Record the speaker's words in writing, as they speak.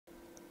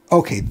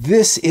Okay,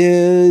 this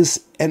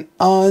is an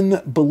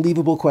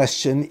unbelievable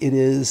question. It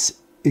is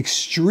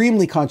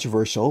extremely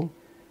controversial.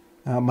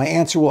 My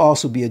answer will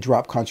also be a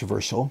drop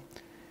controversial.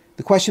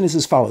 The question is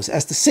as follows.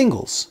 As to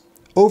singles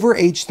over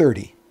age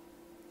 30,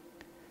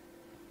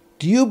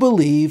 do you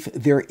believe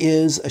there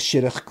is a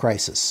shidduch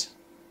crisis?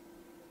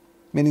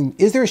 Meaning,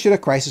 is there a shidduch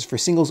crisis for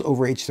singles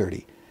over age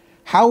 30?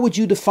 How would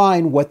you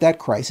define what that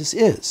crisis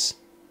is?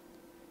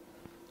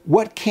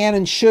 What can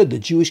and should the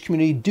Jewish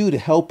community do to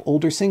help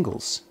older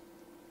singles?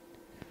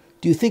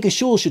 Do you think a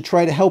shul should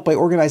try to help by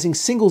organizing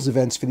singles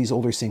events for these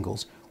older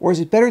singles? Or is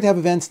it better to have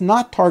events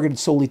not targeted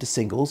solely to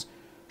singles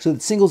so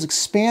that singles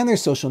expand their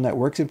social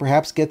networks and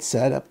perhaps get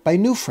set up by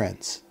new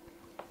friends?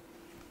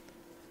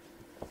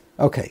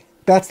 Okay,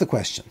 that's the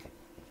question.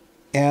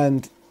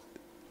 And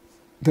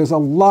there's a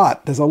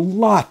lot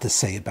to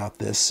say about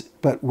this,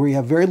 but we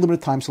have very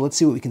limited time, so let's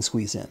see what we can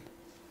squeeze in.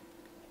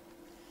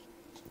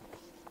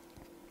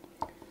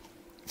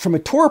 From a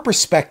Torah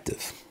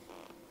perspective,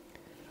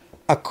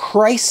 a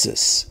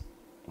crisis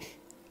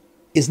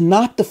is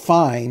not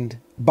defined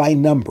by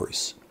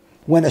numbers.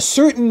 When a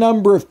certain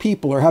number of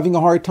people are having a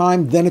hard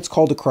time, then it's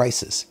called a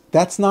crisis.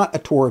 That's not a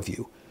Torah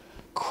view.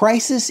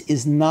 Crisis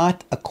is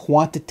not a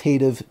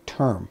quantitative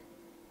term.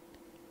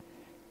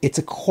 It's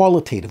a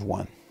qualitative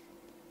one.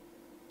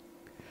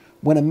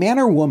 When a man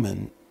or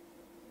woman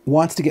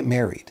wants to get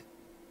married,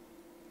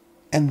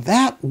 and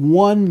that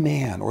one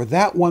man or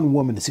that one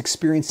woman is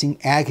experiencing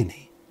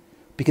agony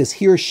because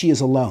he or she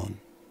is alone,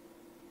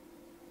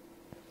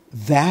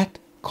 that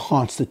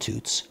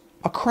constitutes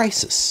a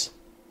crisis.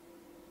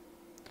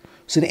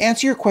 So to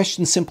answer your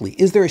question simply,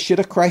 is there a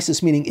shidduch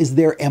crisis? Meaning, is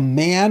there a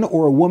man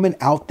or a woman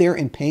out there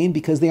in pain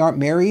because they aren't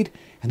married?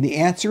 And the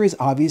answer is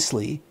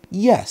obviously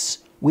yes,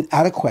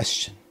 without a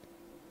question.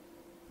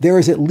 There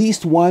is at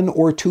least one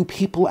or two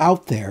people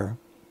out there,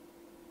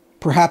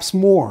 perhaps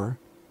more,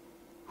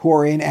 who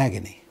are in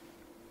agony.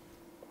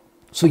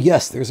 So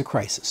yes, there's a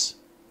crisis.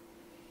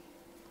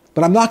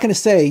 But I'm not going to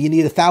say you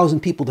need 1,000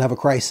 people to have a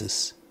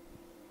crisis.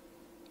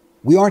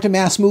 We aren't a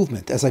mass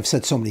movement, as I've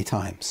said so many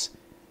times.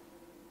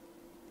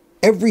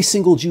 Every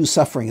single Jew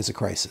suffering is a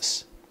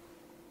crisis.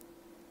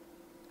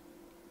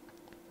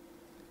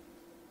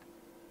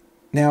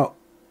 Now,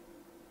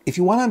 if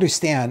you want to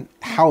understand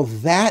how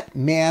that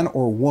man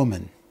or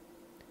woman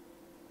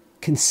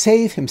can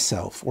save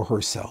himself or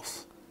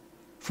herself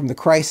from the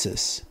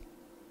crisis,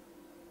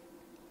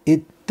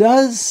 it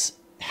does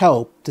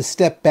help to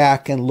step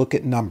back and look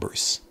at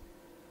numbers,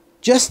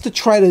 just to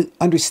try to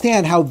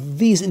understand how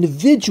these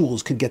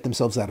individuals could get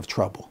themselves out of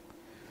trouble.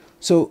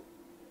 So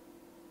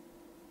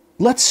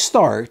let's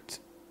start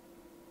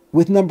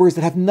with numbers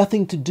that have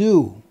nothing to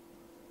do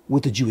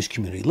with the Jewish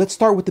community. Let's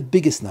start with the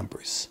biggest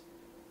numbers.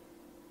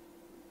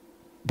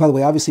 By the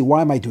way, obviously, why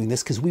am I doing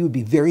this? Because we would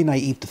be very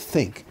naive to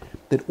think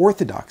that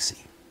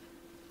orthodoxy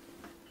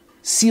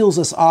seals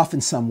us off in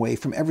some way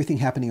from everything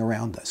happening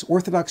around us.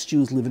 Orthodox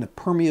Jews live in a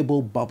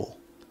permeable bubble.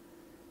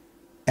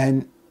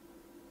 And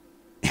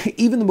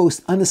even the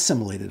most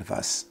unassimilated of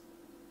us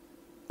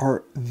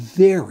are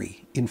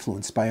very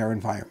influenced by our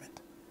environment.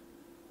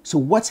 So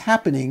what's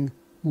happening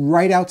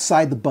right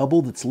outside the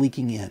bubble that's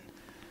leaking in?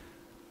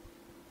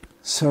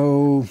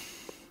 So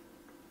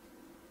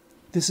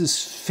this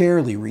is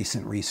fairly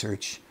recent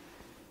research.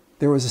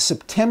 There was a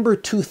September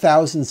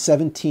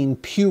 2017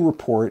 Pew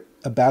report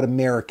about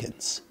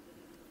Americans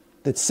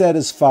that said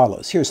as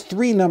follows. Here's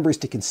 3 numbers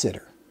to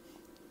consider.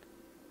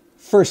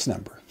 First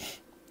number.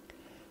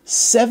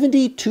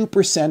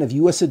 72% of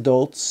U.S.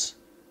 adults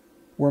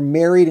were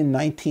married in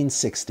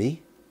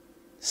 1960.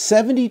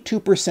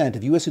 72%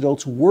 of U.S.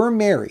 adults were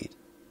married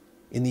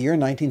in the year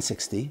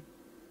 1960.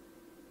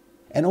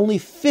 And only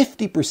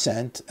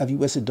 50% of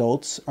U.S.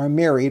 adults are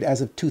married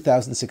as of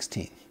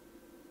 2016.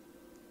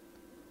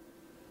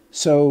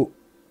 So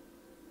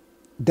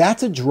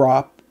that's a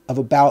drop of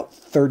about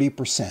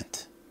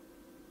 30%.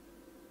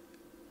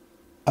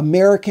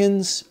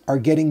 Americans are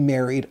getting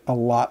married a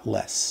lot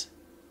less.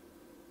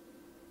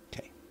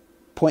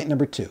 Point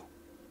number 2.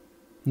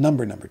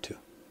 Number 2.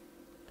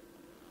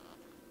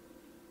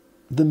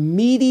 The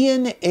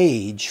median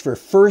age for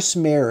first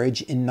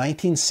marriage in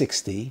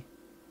 1960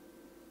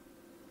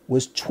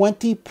 was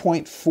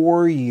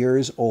 20.4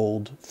 years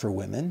old for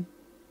women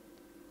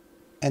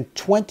and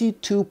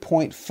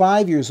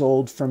 22.5 years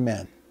old for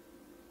men.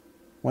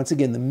 Once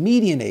again, the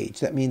median age,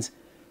 that means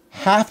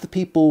half the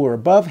people were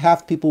above,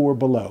 half the people were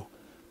below.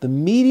 The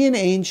median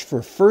age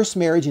for first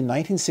marriage in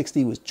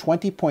 1960 was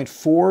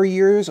 20.4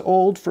 years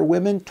old for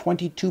women,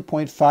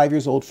 22.5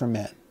 years old for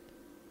men.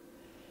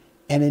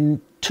 And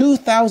in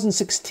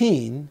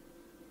 2016,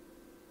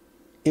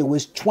 it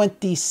was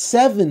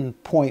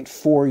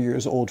 27.4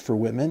 years old for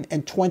women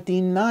and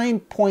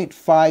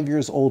 29.5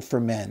 years old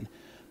for men,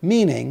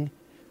 meaning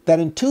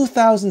that in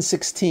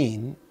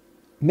 2016,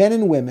 men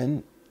and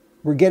women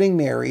were getting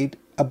married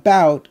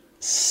about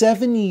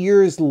 7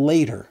 years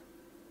later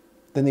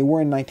than they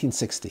were in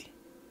 1960.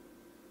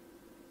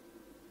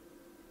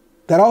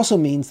 That also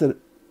means that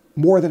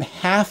more than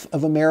half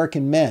of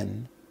American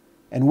men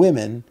and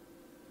women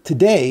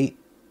today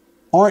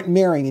aren't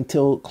marrying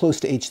until close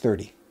to age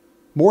 30.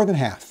 More than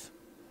half.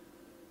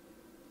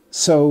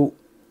 So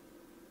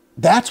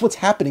that's what's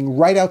happening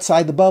right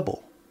outside the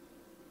bubble.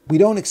 We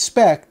don't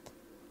expect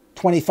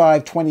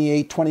 25,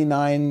 28,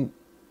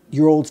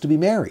 29-year-olds to be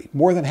married.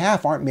 More than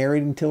half aren't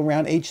married until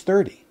around age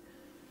 30.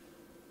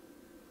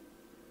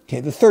 Okay,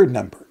 the third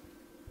number.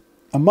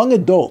 Among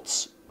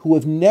adults who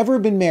have never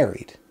been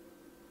married,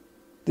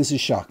 this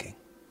is shocking.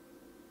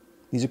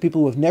 These are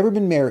people who have never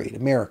been married,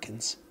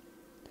 Americans.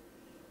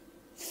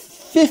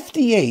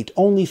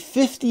 Only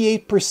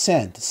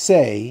 58%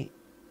 say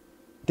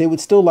they would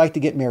still like to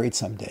get married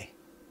someday.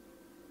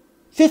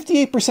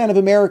 58% of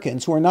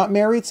Americans who are not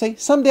married say,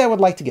 someday I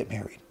would like to get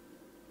married.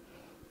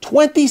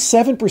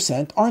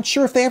 27% aren't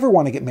sure if they ever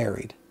want to get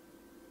married.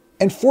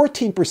 And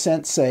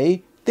 14%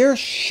 say they're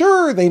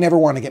sure they never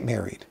want to get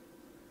married.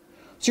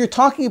 So you're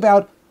talking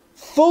about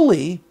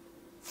fully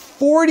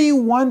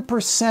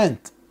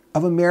 41%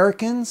 of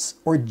Americans,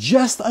 or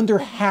just under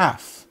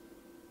half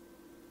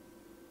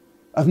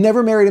of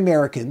never married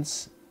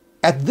Americans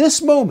at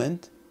this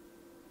moment,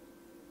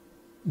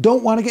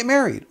 don't want to get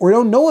married or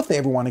don't know if they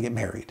ever want to get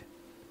married.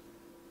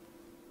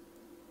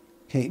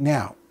 Okay,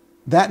 now,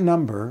 that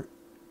number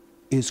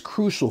is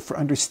crucial for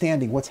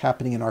understanding what's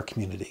happening in our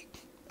community,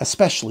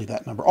 especially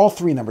that number. All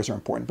three numbers are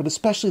important, but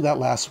especially that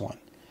last one.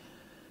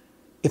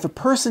 If a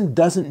person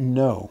doesn't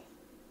know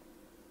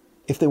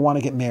if they want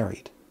to get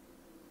married,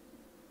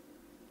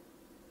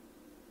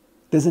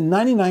 there's a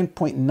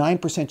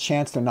 99.9%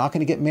 chance they're not going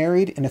to get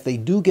married, and if they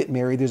do get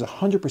married, there's a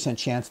 100%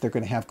 chance they're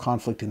going to have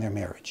conflict in their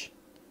marriage.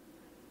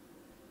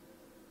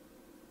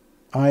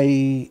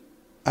 I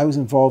was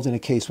involved in a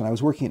case when I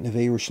was working at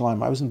Neve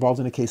Yerushalayim. I was involved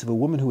in a case of a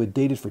woman who had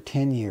dated for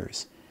 10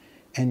 years,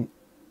 and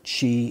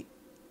she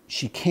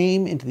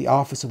came into the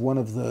office of one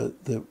of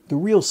the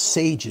real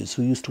sages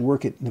who used to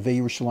work at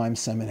Neve Yerushalayim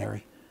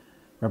Seminary,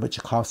 Rabbi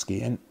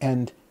Tchaikovsky,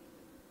 and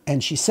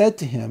she said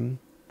to him,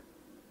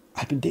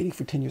 I've been dating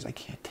for 10 years, I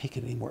can't take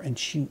it anymore. And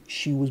she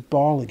was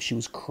bawling, she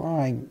was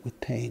crying with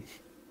pain.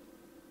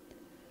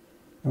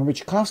 And Rabbi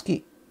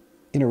Tchaikovsky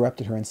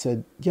interrupted her and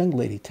said, young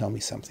lady, tell me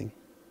something.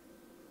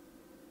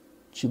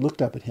 She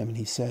looked up at him and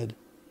he said,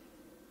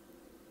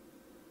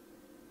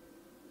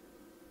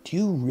 do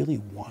you really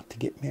want to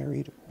get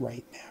married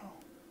right now?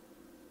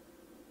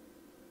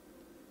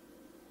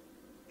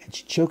 And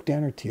she choked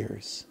down her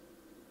tears,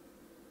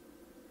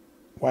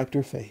 wiped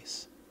her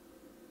face,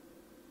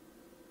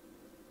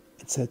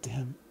 and said to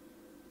him,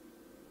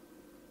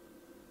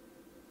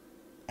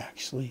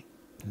 actually,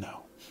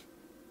 no.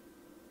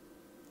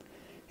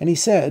 And he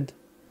said,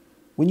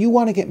 when you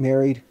want to get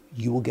married,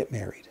 you will get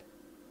married.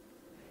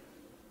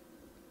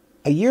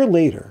 A year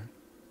later,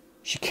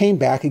 she came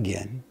back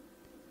again,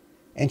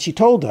 and she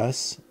told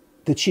us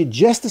that she had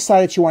just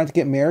decided she wanted to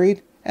get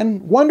married,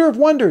 and wonder of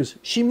wonders,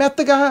 she met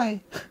the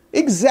guy.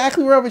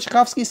 Exactly what Rabbi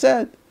Tchaikovsky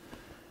said.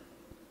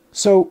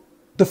 So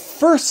the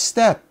first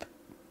step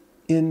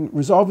in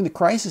resolving the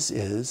crisis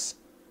is,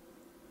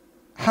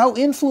 how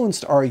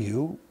influenced are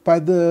you by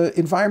the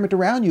environment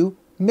around you?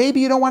 Maybe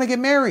you don't want to get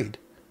married.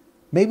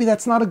 Maybe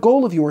that's not a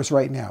goal of yours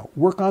right now.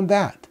 Work on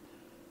that.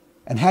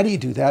 And how do you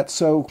do that?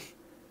 So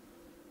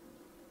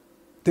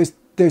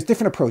there's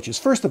different approaches.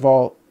 First of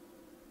all,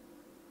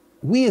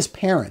 we as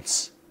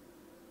parents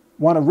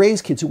want to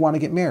raise kids who want to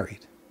get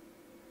married.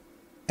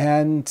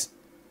 And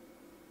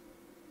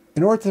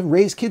in order to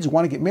raise kids who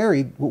want to get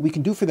married, what we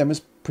can do for them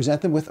is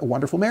present them with a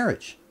wonderful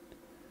marriage.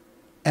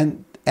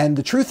 And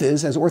the truth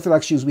is, as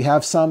Orthodox Jews, we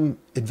have some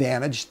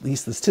advantage, at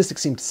least the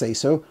statistics seem to say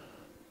so.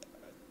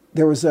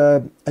 There was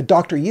a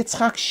Dr.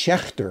 Yitzhak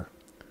Schechter,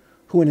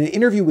 who in an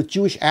interview with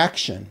Jewish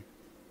Action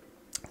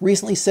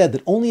recently said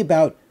that only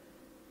about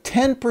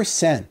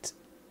 10%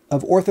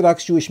 of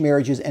Orthodox Jewish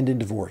marriages end in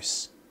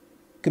divorce,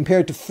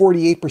 compared to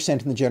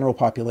 48% in the general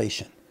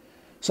population.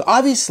 So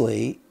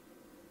obviously,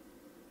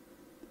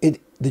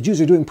 the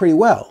Jews are doing pretty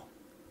well.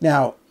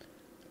 Now,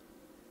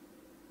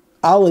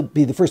 I'll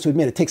be the first to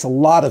admit it takes a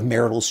lot of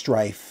marital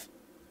strife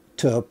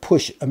to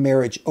push a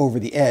marriage over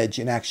the edge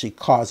and actually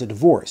cause a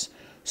divorce.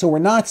 So we're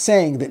not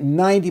saying that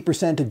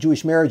 90% of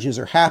Jewish marriages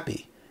are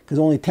happy, because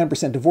only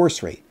 10%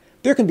 divorce rate.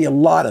 There can be a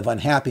lot of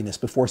unhappiness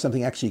before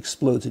something actually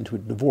explodes into a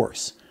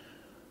divorce.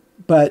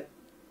 But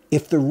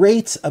if the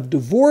rates of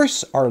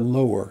divorce are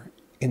lower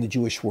in the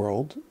Jewish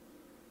world,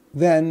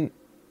 then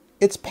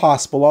it's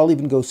possible, I'll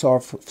even go so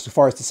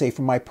far as to say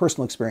from my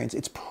personal experience,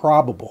 it's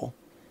probable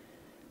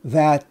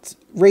that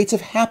rates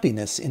of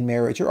happiness in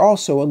marriage are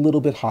also a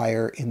little bit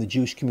higher in the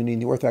Jewish community, in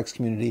the Orthodox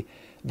community,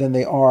 than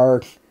they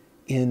are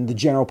in the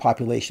general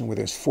population where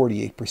there's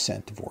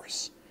 48%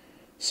 divorce.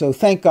 So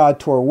thank God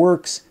Torah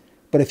works,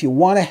 but if you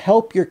want to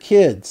help your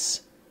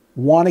kids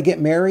want to get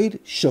married,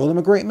 show them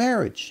a great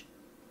marriage.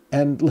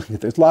 And look,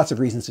 there's lots of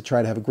reasons to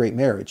try to have a great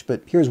marriage,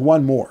 but here's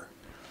one more.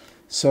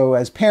 So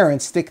as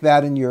parents, stick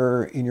that in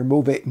your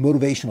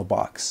motivational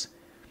box.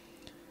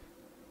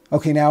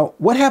 Okay, now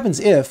what happens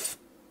if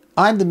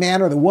I'm the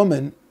man or the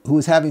woman who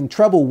is having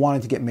trouble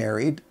wanting to get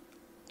married?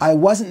 I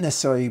wasn't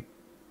necessarily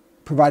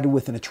provided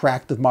with an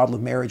attractive model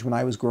of marriage when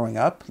I was growing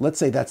up. Let's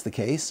say that's the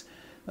case.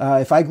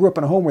 If I grew up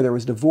in a home where there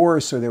was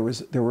divorce or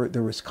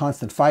there was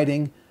constant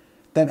fighting,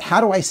 then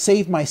how do I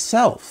save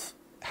myself?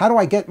 How do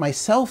I get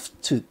myself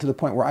to the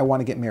point where I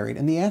want to get married?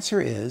 And the answer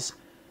is,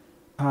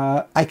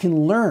 I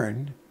can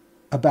learn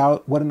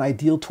about what an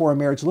ideal Torah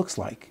marriage looks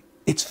like.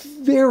 It's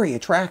very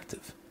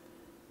attractive.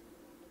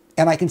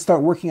 And I can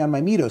start working on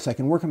my midos. I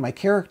can work on my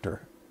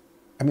character.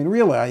 I mean,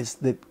 realize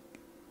that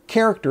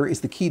character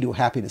is the key to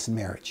happiness in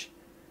marriage.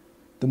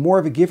 The more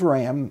of a giver I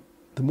am,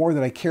 the more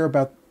that I care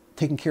about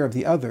taking care of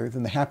the other,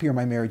 then the happier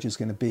my marriage is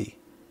going to be.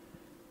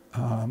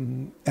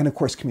 And of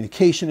course,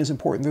 communication is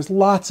important. There's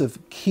lots of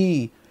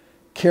key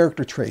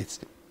character traits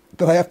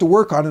that I have to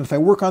work on. And if I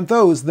work on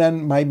those,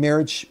 then my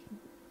marriage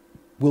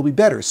will be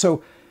better.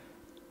 So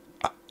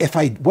if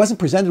I wasn't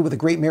presented with a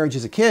great marriage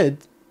as a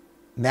kid,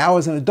 now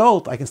as an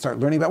adult, I can start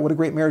learning about what a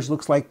great marriage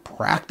looks like,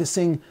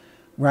 practicing,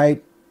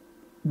 right,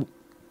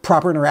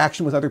 proper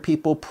interaction with other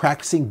people,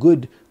 practicing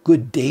good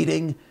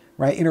dating,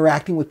 right,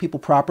 interacting with people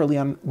properly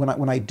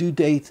when I do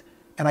date,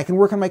 and I can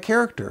work on my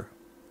character.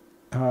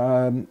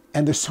 And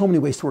there's so many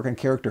ways to work on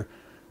character.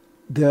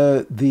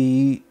 The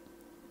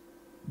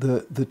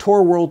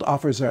Torah world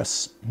offers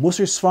us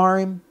Musar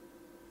Sfarim,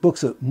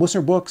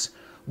 Musar books.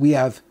 We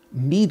have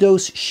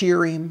Midos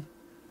Shirim,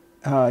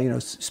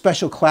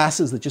 special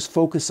classes that just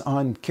focus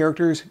on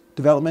characters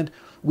development.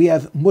 We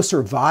have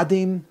Musar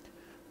Vadim,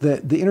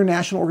 the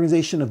International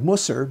Organization of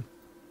Musar,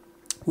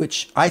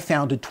 which I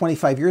founded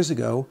 25 years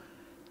ago,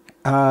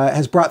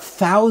 has brought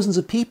thousands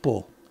of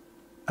people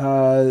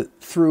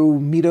through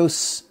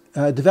Midos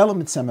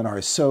development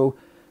seminars. So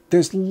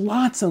there's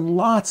lots and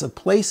lots of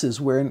places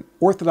where an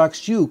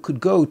Orthodox Jew could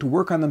go to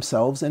work on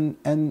themselves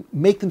and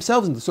make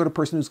themselves into the sort of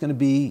person who's going to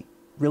be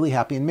really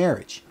happy in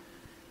marriage.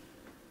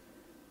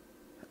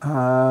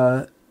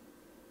 But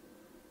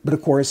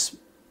of course,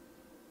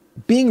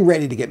 being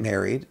ready to get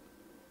married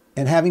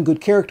and having good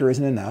character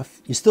isn't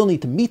enough. You still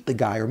need to meet the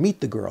guy or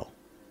meet the girl.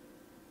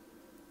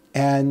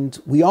 And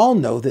we all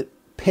know that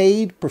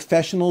paid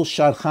professional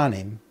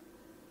shadchanim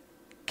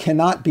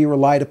cannot be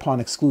relied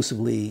upon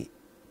exclusively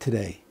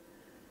today.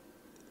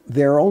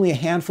 There are only a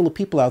handful of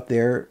people out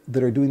there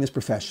that are doing this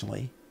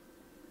professionally.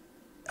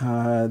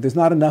 There's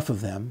not enough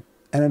of them.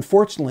 And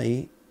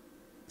unfortunately,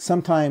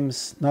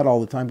 sometimes, not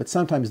all the time, but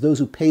sometimes those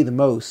who pay the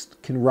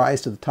most can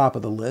rise to the top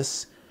of the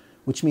list,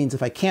 which means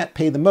if I can't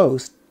pay the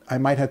most, I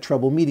might have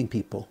trouble meeting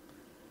people.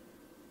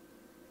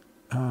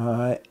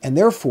 And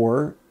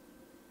therefore,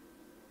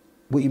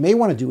 what you may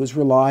want to do is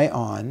rely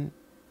on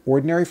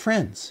ordinary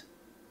friends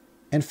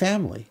and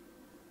family.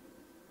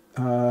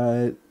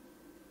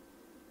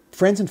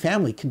 Friends and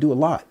family can do a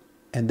lot,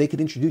 and they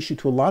could introduce you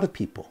to a lot of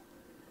people.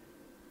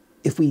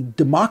 If we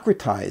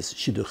democratize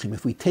shidduchim,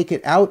 if we take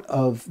it out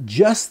of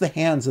just the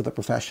hands of the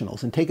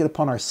professionals and take it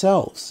upon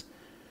ourselves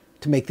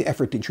to make the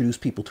effort to introduce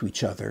people to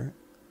each other,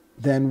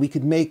 then we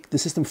could make the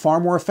system far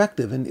more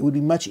effective, and it would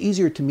be much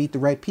easier to meet the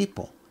right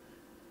people.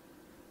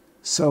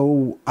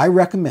 So I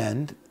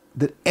recommend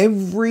that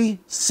every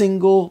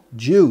single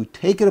Jew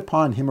take it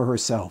upon him or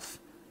herself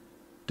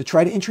to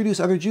try to introduce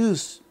other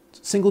Jews,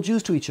 single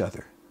Jews, to each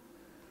other.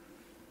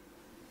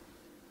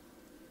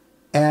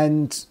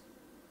 And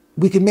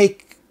we can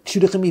make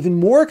shidduchim even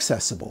more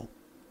accessible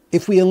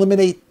if we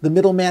eliminate the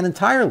middleman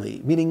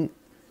entirely. Meaning,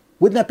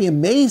 wouldn't that be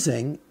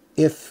amazing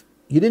if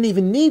you didn't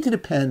even need to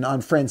depend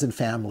on friends and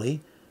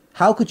family?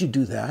 How could you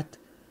do that?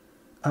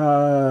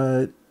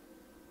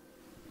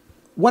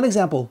 One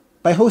example,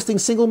 by hosting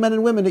single men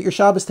and women at your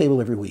Shabbos table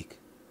every week,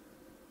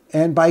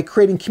 and by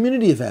creating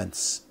community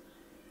events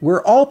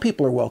where all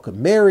people are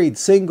welcome, married,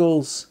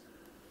 singles.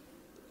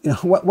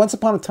 Once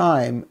upon a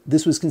time,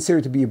 this was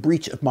considered to be a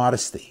breach of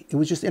modesty. It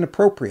was just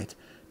inappropriate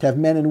to have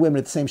men and women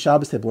at the same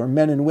Shabbos table, or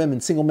men and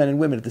women, single men and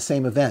women at the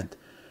same event.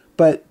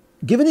 But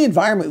given the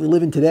environment we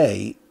live in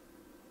today,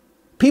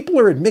 people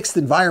are in mixed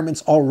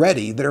environments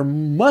already that are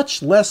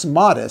much less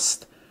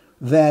modest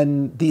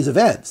than these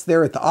events.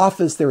 They're at the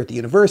office, they're at the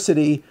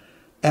university,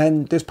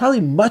 and there's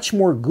probably much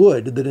more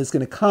good that is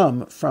going to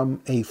come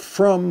from a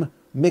frum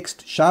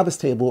mixed Shabbos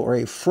table or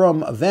a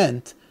frum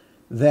event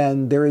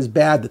than there is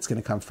bad that's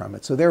going to come from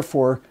it. So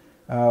therefore,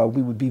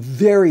 we would be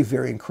very,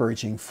 very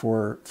encouraging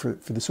for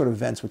the sort of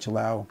events which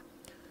allow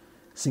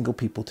single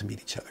people to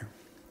meet each other.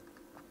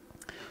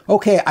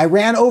 Okay, I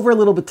ran over a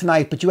little bit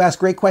tonight, but you asked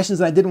great questions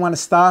and I didn't want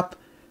to stop.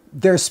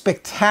 They're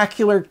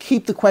spectacular.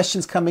 Keep the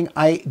questions coming.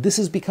 This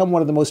has become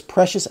one of the most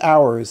precious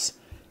hours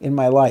in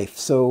my life.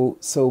 So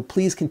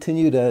please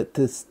continue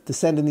to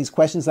send in these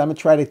questions. I'm going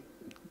to try to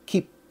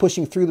keep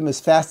pushing through them as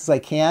fast as I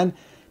can,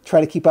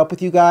 try to keep up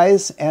with you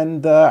guys,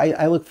 and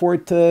I look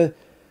forward to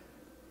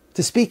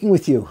speaking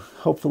with you,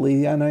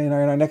 hopefully, in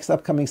our next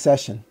upcoming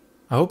session.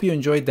 I hope you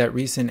enjoyed that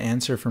recent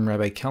answer from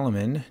Rabbi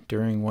Kelemen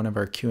during one of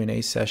our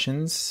Q&A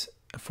sessions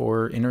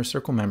for Inner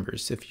Circle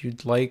members. If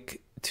you'd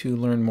like to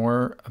learn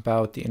more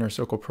about the Inner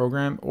Circle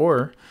program,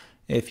 or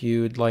if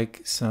you'd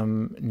like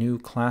some new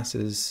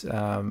classes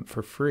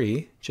for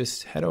free,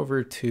 just head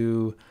over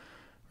to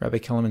Rabbi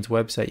Kelemen's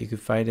website. You can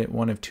find it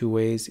one of two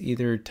ways.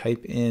 Either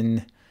type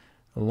in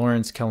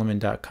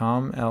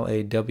LawrenceKelemen.com,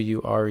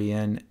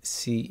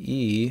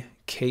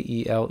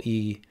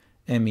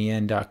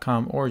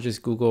 LawrenceKelemen.com, or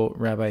just Google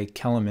Rabbi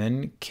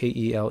Kelemen,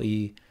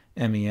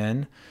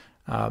 Kelemen,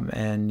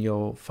 and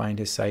you'll find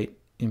his site.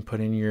 And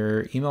put in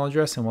your email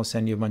address, and we'll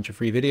send you a bunch of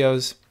free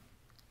videos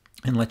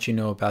and let you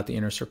know about the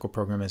Inner Circle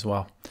program as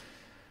well.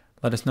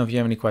 Let us know if you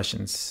have any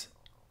questions.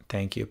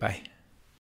 Thank you. Bye.